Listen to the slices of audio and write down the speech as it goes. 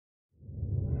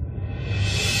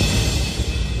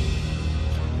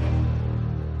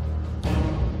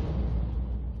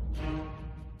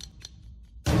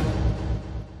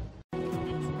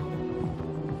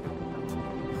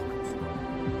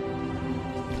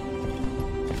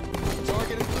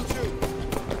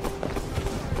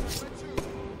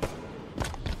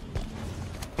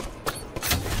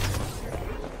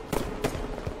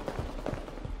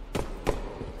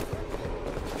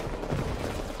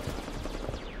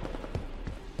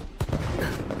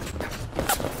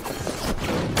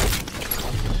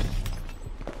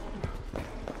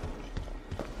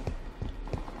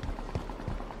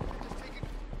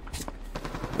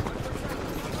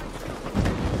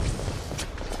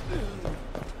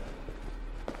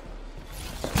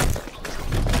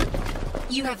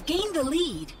You have gained the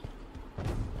lead.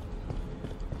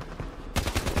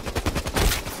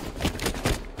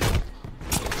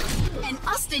 An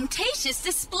ostentatious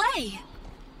display.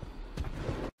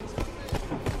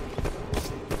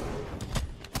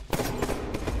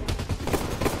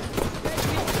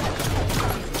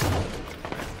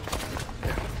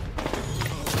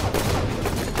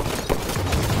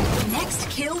 Next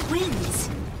kill wins.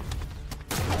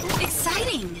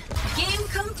 Exciting! Game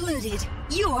concluded.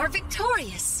 You are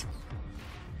victorious.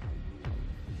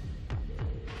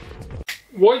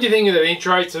 What did you think of that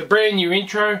intro? It's a brand new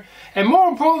intro, and more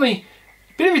importantly,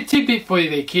 a bit of a tidbit for you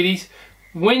there, kiddies.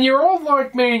 When you're all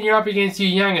like me and you're up against your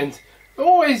young'uns,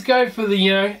 always go for the,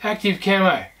 active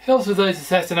camo. Helps with those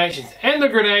assassinations and the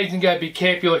grenades, and go a bit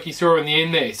campy like you saw in the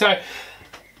end there. So,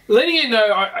 letting you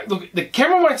know, look, the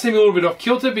camera might seem a little bit off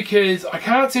kilter because I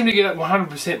can't seem to get it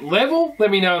 100% level.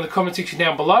 Let me know in the comment section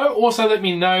down below. Also, let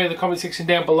me know in the comment section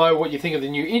down below what you think of the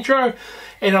new intro.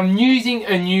 And I'm using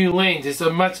a new lens. It's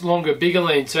a much longer, bigger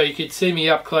lens, so you could see me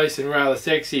up close and rather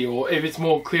sexy, or if it's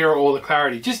more clearer, or the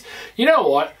clarity. Just, you know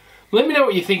what? Let me know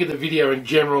what you think of the video in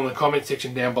general in the comment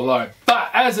section down below.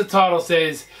 But as the title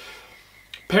says,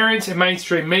 parents and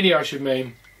mainstream media, I should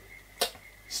mean,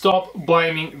 stop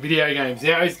blaming video games.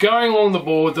 Now, it's going along the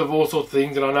boards of all sorts of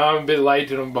things, and I know I'm a bit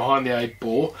late and I'm behind the 8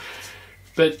 ball,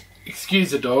 but excuse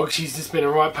the dog, she's just been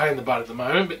a right pain in the butt at the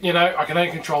moment, but you know, I can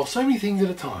only control so many things at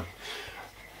a time.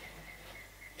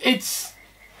 It's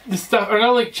the stuff, I'm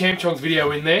gonna link Champ Chong's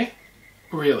video in there,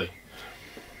 really.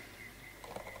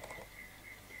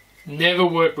 Never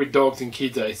work with dogs and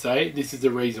kids, they say. This is the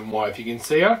reason why. If you can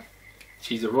see her,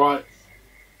 she's a right,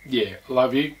 yeah, I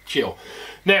love you, chill.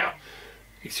 Now,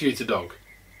 excuse the dog.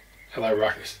 Hello,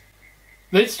 Ruckus.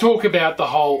 Let's talk about the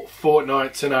whole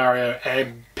Fortnite scenario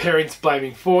and parents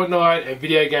blaming Fortnite and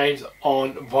video games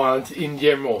on violence in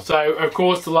general. So, of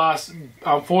course, the last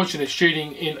unfortunate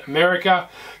shooting in America,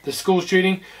 the school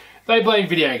shooting, they blame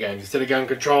video games instead of gun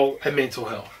control and mental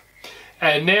health.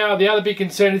 And now the other big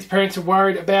concern is parents are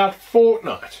worried about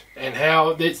Fortnite and how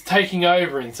it's taking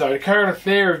over. And so the Current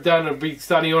Affair have done a big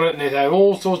study on it, and they've had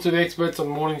all sorts of experts on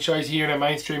morning shows here in our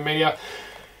mainstream media.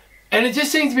 And it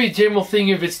just seems to be a general thing,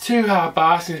 if it's too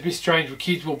hard-based and it's a bit strange where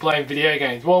kids will blame video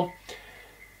games. Well,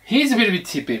 here's a bit of a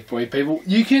tidbit for you people.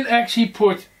 You can actually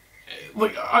put...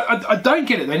 Look, I don't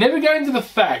get it. They never go into the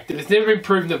fact that it's never been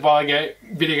proven that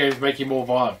video games make you more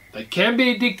violent. They can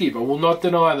be addictive, I will not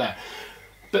deny that.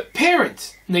 But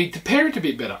parents need to parent a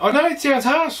bit better. I know it sounds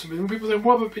harsh. People say,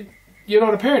 well, but you're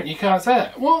not a parent, you can't say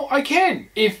that. Well, I can,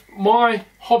 if my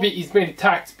hobby is being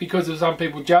attacked because of some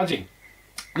people judging.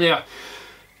 Now,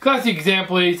 classic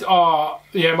example is,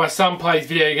 my son plays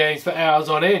video games for hours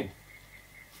on end.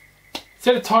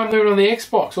 Set a time limit on the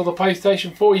Xbox or the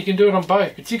PlayStation 4. You can do it on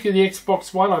both, particularly the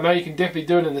Xbox One. I know you can definitely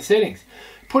do it in the settings.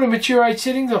 Put a mature age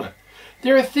settings on it.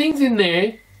 There are things in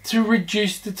there to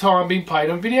reduce the time being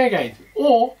played on video games.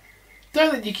 Or,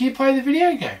 don't let your kid play the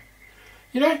video game.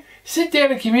 You know, sit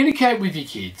down and communicate with your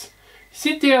kids.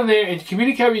 Sit down there and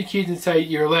communicate with your kids and say,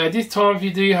 you're allowed this time if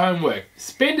you do your homework.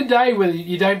 Spend a day where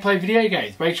you don't play video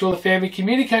games. Make sure the family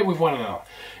communicate with one another.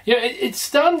 You know, it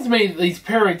stuns me that these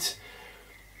parents,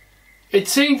 it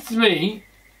seems to me,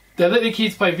 they let their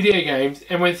kids play video games,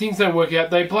 and when things don't work out,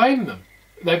 they blame them.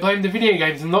 They blame the video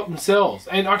games and not themselves.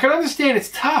 And I can understand it's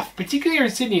tough, particularly here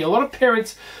in Sydney. A lot of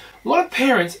parents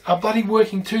are bloody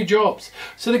working 2 jobs.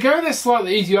 So they're going that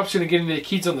slightly easy option of getting their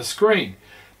kids on the screen.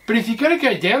 But if you're going to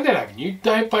go down that avenue,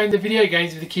 don't blame the video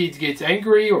games if the kid gets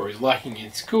angry or is lacking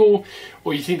in school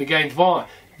or you think the game's violent.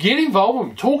 Get involved with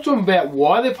them. Talk to them about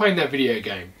why they're playing that video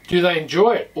game. Do they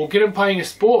enjoy it? Or get them playing a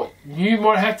sport. You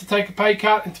might have to take a pay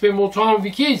cut and spend more time with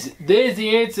your kids. There's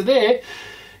the answer there.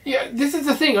 Yeah, this is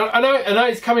the thing. I know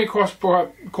it's coming across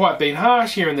quite being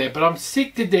harsh here and there, but I'm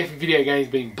sick to death of video games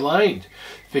being blamed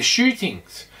for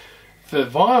shootings, for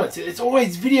violence. It's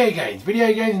always video games.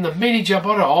 Video games, and the media jump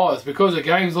on it. Oh, it's because of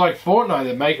games like Fortnite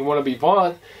that make them want to be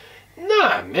violent.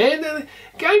 No, man.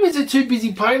 Gamers are too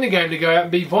busy playing the game to go out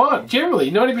and be violent. Generally,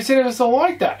 90% of us are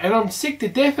like that, and I'm sick to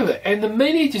death of it. And the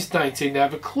media just don't seem to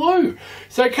have a clue.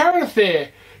 So Current Affair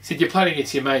said you're playing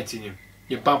against your mates and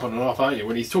you're bumping it off, aren't you?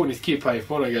 When he's talking to his kid playing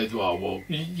Fortnite, he goes, oh, well,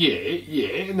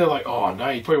 yeah. And they're like, oh, no,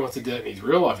 he probably wants to do it in his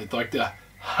real life. It's like the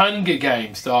Hunger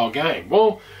Games style game.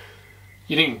 Well,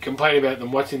 you didn't complain about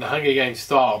them watching the Hunger Games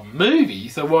style movie,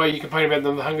 so why are you complaining about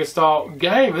them the Hunger style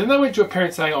game? And then they went to a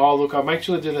parent saying, oh, look, I'll make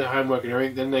sure they do their homework and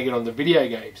everything, then they get on the video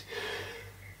games.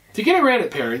 To get around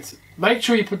it, parents, make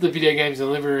sure you put the video games in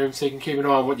the living room so you can keep an eye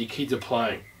on what your kids are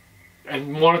playing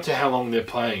and monitor how long they're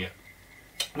playing it.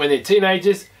 When they're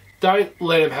teenagers, don't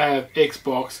let them have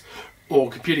Xbox or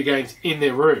computer games in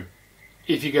their room.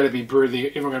 if you're going to be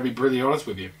brutally honest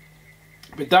with you.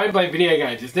 But don't blame video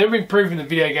games. It's never been proven that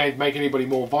video games make anybody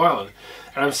more violent.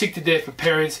 And I'm sick to death for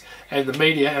parents and the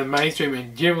media and mainstream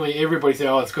and generally everybody say,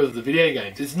 oh, it's because of the video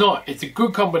games. It's not. It's a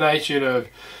good combination of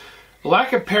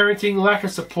lack of parenting, lack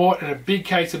of support, and a big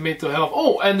case of mental health.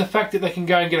 Oh, and the fact that they can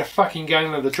go and get a fucking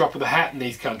gun at the drop of the hat in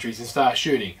these countries and start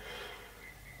shooting.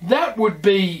 That would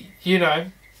be, you know,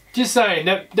 just saying,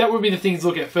 that would be the things to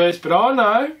look at first. But I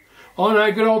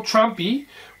know, good old Trumpy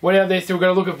went out there still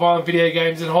going to look at violent video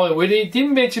games in Hollywood. He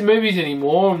didn't mention movies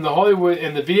anymore, and the Hollywood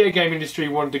and the video game industry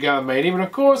wanted to go and meet him. And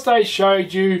of course they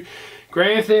showed you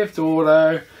Grand Theft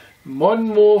Auto,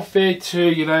 Modern Warfare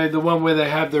 2, you know, the one where they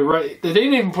have the... They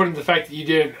didn't even put in the fact that you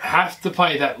didn't have to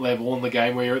play that level in the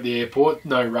game where you're at the airport.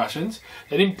 No Russians.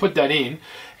 They didn't put that in.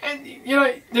 And, you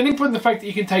know, they didn't put in the fact that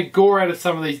you can take gore out of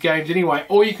some of these games anyway.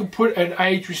 Or you can put an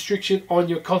age restriction on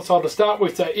your console to start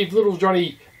with. So if little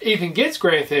Johnny even gets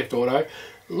Grand Theft Auto,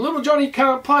 little Johnny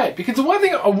can't play it. Because the one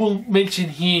thing I will mention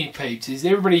here, peeps, is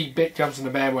everybody jumps on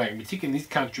the bandwagon, particularly in this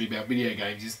country, about video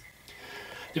games, is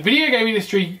the video game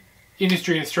industry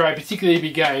in Australia, particularly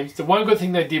EB Games, the one good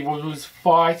thing they did was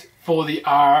fight for the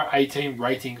R18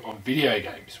 rating on video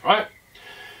games, right?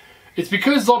 It's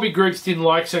because lobby groups didn't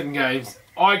like certain games,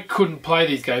 I couldn't play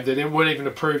these games. They weren't even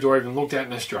approved or even looked at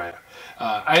in Australia.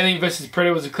 Alien vs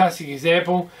Predator was a classic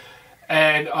example,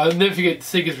 and I'll never forget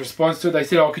Sega's response to it. They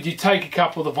said, oh, could you take a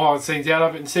couple of the violent scenes out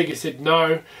of it? And Sega said,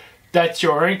 no, that's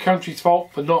your own country's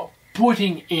fault for not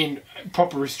putting in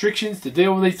proper restrictions to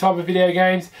deal with these type of video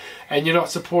games, and you're not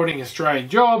supporting Australian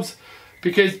jobs,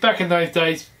 because back in those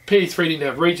days PS3 didn't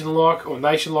have region lock or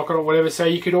nation lock on it or whatever, so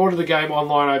you could order the game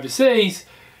online overseas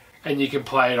and you can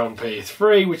play it on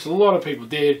PS3, which a lot of people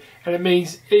did, and it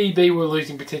means EB were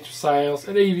losing potential sales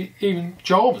and even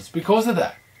jobs because of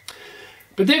that.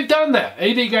 But they've done that.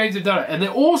 EB Games have done it, and they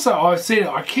also, I've seen it,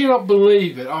 I cannot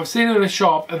believe it, I've seen it in a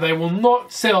shop, and they will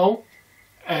not sell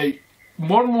a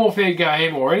Modern Warfare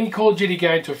game or any Call of Duty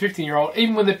game to a 15-year-old,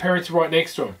 even when their parents are right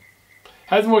next to them.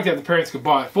 Hasn't worked out the parents could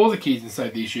buy it for the kids and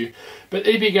save the issue, but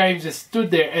EB Games has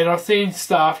stood there, and I've seen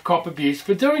staff cop abuse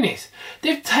for doing this.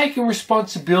 They've taken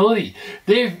responsibility.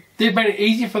 They've made it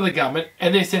easier for the government,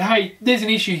 and they said, hey, there's an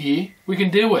issue here, we can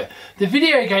deal with it. The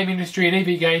video game industry and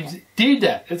EB Games did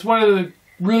that. It's one of the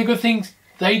really good things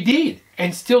they did,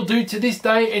 and still do to this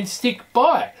day, and stick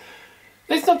by it.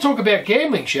 Let's not talk about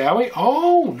gambling, shall we?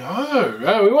 Oh,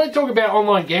 no. We won't talk about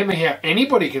online gambling, how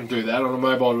anybody can do that on a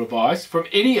mobile device from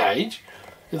any age.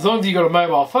 As long as you've got a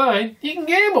mobile phone, you can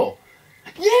gamble.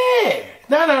 Yeah.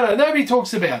 No. Nobody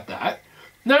talks about that.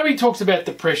 Nobody talks about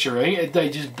the pressuring. They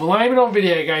just blame it on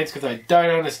video games because they don't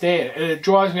understand. And it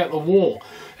drives me up the wall.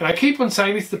 And I keep on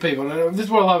saying this to people. And this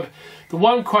is what I love. The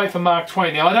one quote from Mark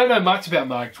Twain. Now, I don't know much about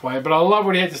Mark Twain, but I love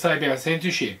what he had to say about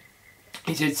censorship.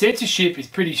 He said, censorship is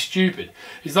pretty stupid.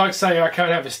 It's like saying I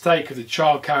can't have a steak because a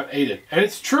child can't eat it. And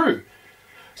it's true.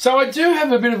 So I do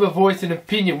have a bit of a voice and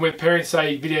opinion when parents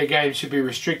say video games should be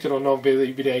restricted or not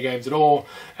video games at all,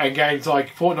 and games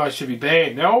like Fortnite should be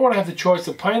banned. Now I want to have the choice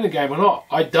of playing the game or not.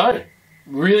 I don't.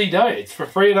 Really don't. It's for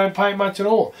free. I don't play it much at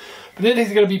all. But then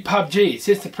there's going to be PUBG. It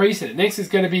sets the precedent. Next is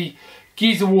going to be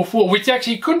Gears of War 4, which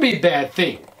actually could be a bad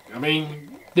thing. I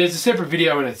mean, there's a separate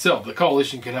video in itself. The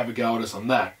coalition can have a go at us on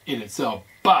that in itself.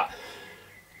 But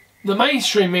the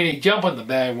mainstream media jump on the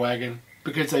bandwagon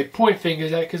because they point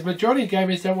fingers at it, because majority of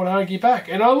gamers don't want to argue back.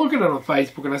 And I look at it on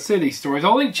Facebook and I see these stories.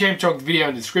 I'll link Champ Chog's video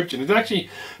in the description. It's actually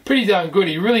pretty darn good.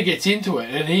 He really gets into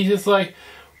it. And he's just like,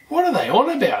 what are they on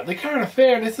about? The current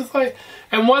affair. And it's just like,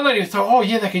 and one lady was like, oh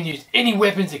yeah, they can use any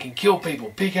weapons that can kill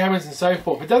people, pick hammers and so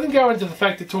forth. It doesn't go into the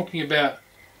fact they're talking about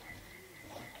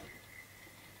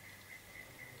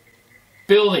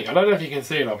building. I don't know if you can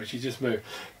see it or not, but she just moved.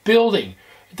 Building.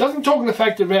 It doesn't talk the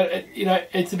fact about, you know,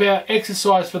 it's about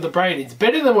exercise for the brain. It's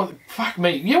better than what, fuck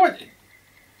me. You know what?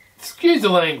 Excuse the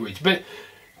language, but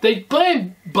they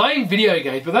blame video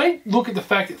games, but they look at the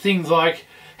fact that things like,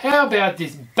 how about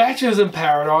this Bachelors in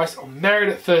Paradise or Married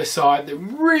at First Sight that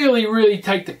really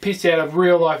take the piss out of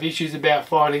real life issues about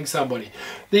finding somebody.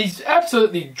 These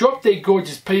absolutely drop dead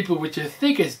gorgeous people which are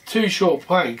thick as two short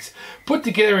planks put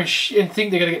together and think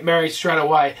they're going to get married straight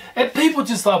away, and people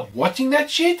just love watching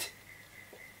that shit.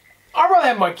 I'd rather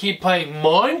have my kid playing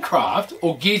Minecraft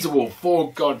or Gears of War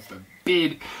 4, God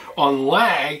forbid, on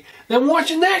lag than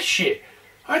watching that shit.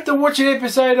 I had to watch an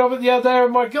episode of it the other day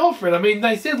with my girlfriend. I mean,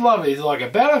 they said love is like a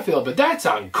battlefield, but that's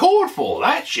uncalled for,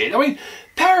 that shit. I mean,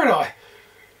 Paradise,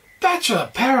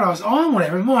 Bachelor Paradise, I want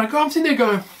to have my God, I'm sitting there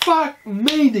going, fuck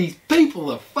me, these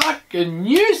people are fucking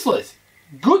useless.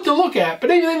 Good to look at, but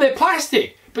even then they're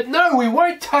plastic. But no, we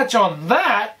won't touch on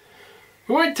that.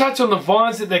 We won't touch on the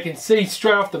violence that they can see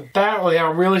straight off the bat, or the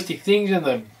unrealistic things and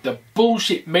the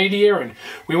bullshit media, and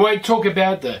we won't talk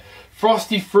about the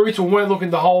frosty fruits, or won't look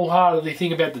into wholeheartedly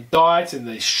think about the diets and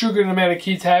the sugar amount of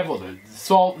kids have, or the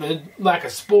salt and the lack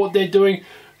of sport they're doing.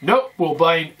 Nope, we'll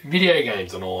blame video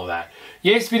games on all of that.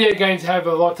 Yes, video games have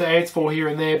a lot to answer for here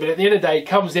and there, but at the end of the day, it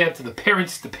comes down to the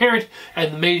parents to parent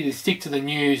and the media to stick to the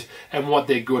news and what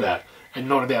they're good at, and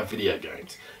not about video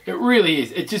games. It really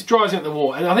is. It just drives out the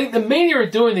wall. And I think the media are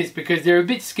doing this because they're a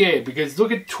bit scared, because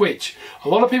look at Twitch. A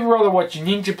lot of people rather watch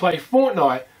Ninja play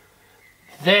Fortnite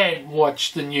than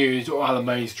watch the news or other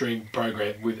mainstream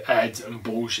programs with ads and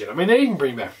bullshit. I mean, they even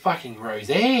bring back fucking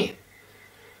Roseanne.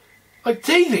 Like,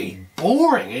 TV is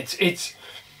boring. It's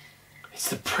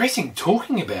depressing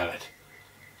talking about it.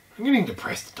 I'm getting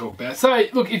depressed to talk about it. So,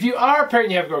 look, if you are a parent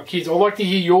and you haven't got kids, I'd like to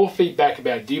hear your feedback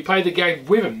about it. Do you play the game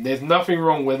with them? There's nothing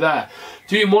wrong with that.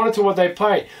 Do you monitor what they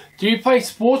play? Do you play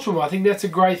sports with them? I think that's a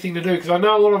great thing to do, because I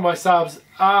know a lot of my subs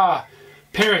are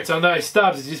parents. I know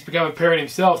Stubbs has just become a parent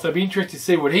himself, so I'd be interested to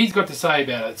see what he's got to say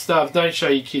about it. Stubbs, don't show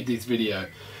your kid this video.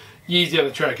 Years down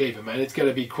the track even, man. It's going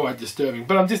to be quite disturbing.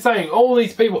 But I'm just saying, all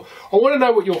these people, I want to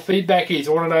know what your feedback is.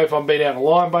 I want to know if I'm being out of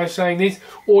line by saying this,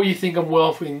 or you think I'm well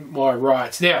within my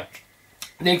rights. Now,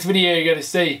 next video you're going to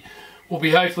see will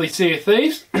be hopefully Sea of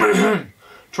Thieves. Try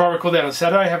and record that on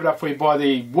Saturday. Have it up for you by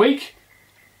the week.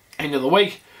 End of the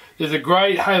week. There's a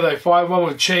great Halo 5 one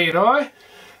with Chi and I.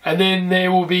 And then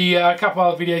there will be a couple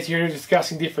other videos here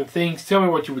discussing different things. Tell me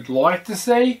what you would like to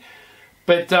see.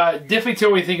 But definitely tell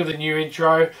me what you think of the new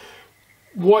intro.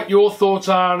 What your thoughts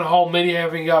are on the whole media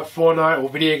having up Fortnite or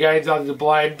video games under the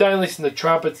blame. Don't listen to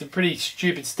Trump. It's a pretty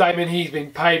stupid statement. He's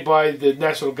been paid by the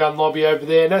national gun lobby over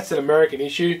there, and that's an American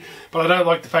issue. But I don't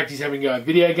like the fact he's having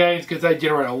video games, because they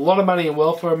generate a lot of money and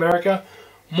wealth for America.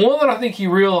 More than I think he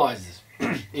realises.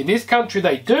 In this country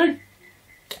they do.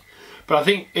 But I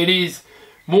think it is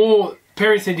more,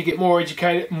 parents need to get more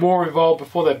educated, more involved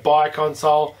before they buy a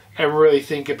console and really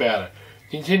think about it.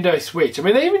 Nintendo Switch. I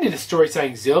mean, they even did a story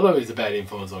saying Zelda is a bad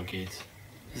influence on kids.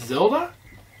 Zelda?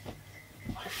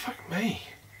 Like, fuck me.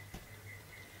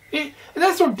 And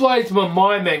that's what blows my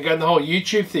mind, man, going the whole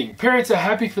YouTube thing. Parents are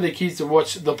happy for their kids to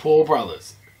watch the Paul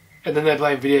Brothers, and then they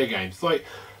blame video games. Like,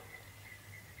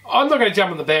 I'm not going to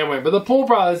jump on the bandwagon, but the Paul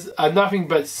Brothers are nothing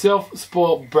but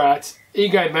self-spoiled brats,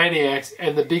 egomaniacs,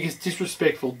 and the biggest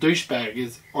disrespectful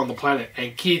douchebaggers on the planet,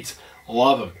 and kids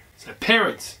love them. So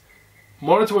parents,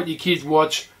 monitor what your kids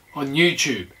watch on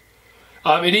YouTube.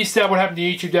 It is sad what happened to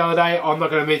YouTube the other day. I'm not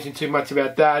going to mention too much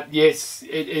about that. Yes,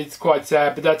 it's quite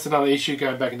sad, but that's another issue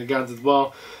going back into guns as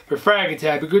well. But Frag and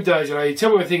Tab, a good day, you know. Tell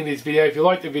me what you think of this video. If you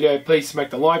like the video, please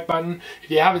smack the like button. If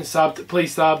you haven't subbed,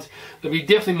 please sub. There'll be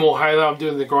definitely more Halo. I'm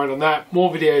doing the grind on that.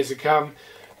 More videos to come.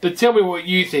 But tell me what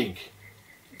you think.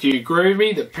 Do you agree with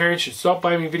me that parents should stop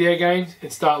blaming video games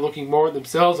and start looking more at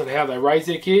themselves and how they raise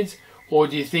their kids? Or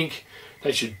do you think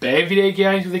they should ban video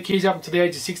games with their kids up until the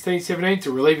age of 16, 17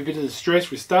 to relieve a bit of the stress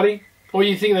with studying? Or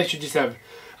you think they should just have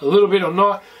a little bit or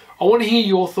not? I want to hear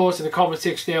your thoughts in the comment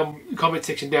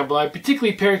section down below,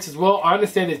 particularly parents as well. I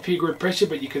understand there's peer group pressure,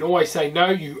 but you can always say no,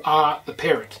 you are the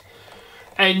parent.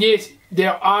 And yes,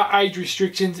 there are age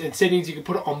restrictions and settings you can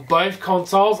put on both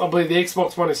consoles. I believe the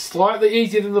Xbox One is slightly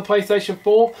easier than the PlayStation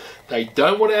 4. They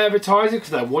don't want to advertise it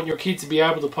because they want your kids to be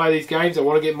able to play these games. They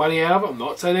want to get money out of it. I'm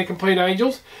not saying they're complete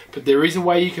angels, but there is a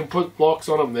way you can put locks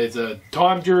on them. There's a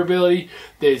time durability,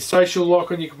 there's social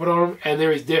lock on you can put on them, and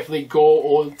there is definitely gore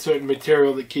or certain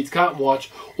material that kids can't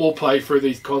watch or play through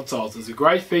these consoles. It's a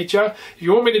great feature. If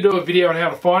you want me to do a video on how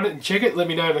to find it and check it, let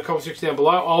me know in the comment section down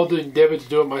below. I'll endeavour to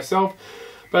do it myself.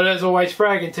 But as always,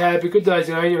 Frag and Tab, good days,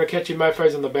 you know, you're going to catch your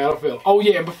mofos on the battlefield. Oh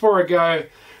yeah, and before I go,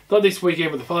 not this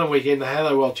weekend, but the following weekend, the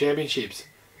Halo World Championships.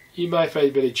 You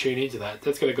mofos better tune into that.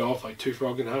 That's going to go off like 2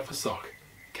 frog and half a sock.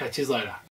 Catch you later.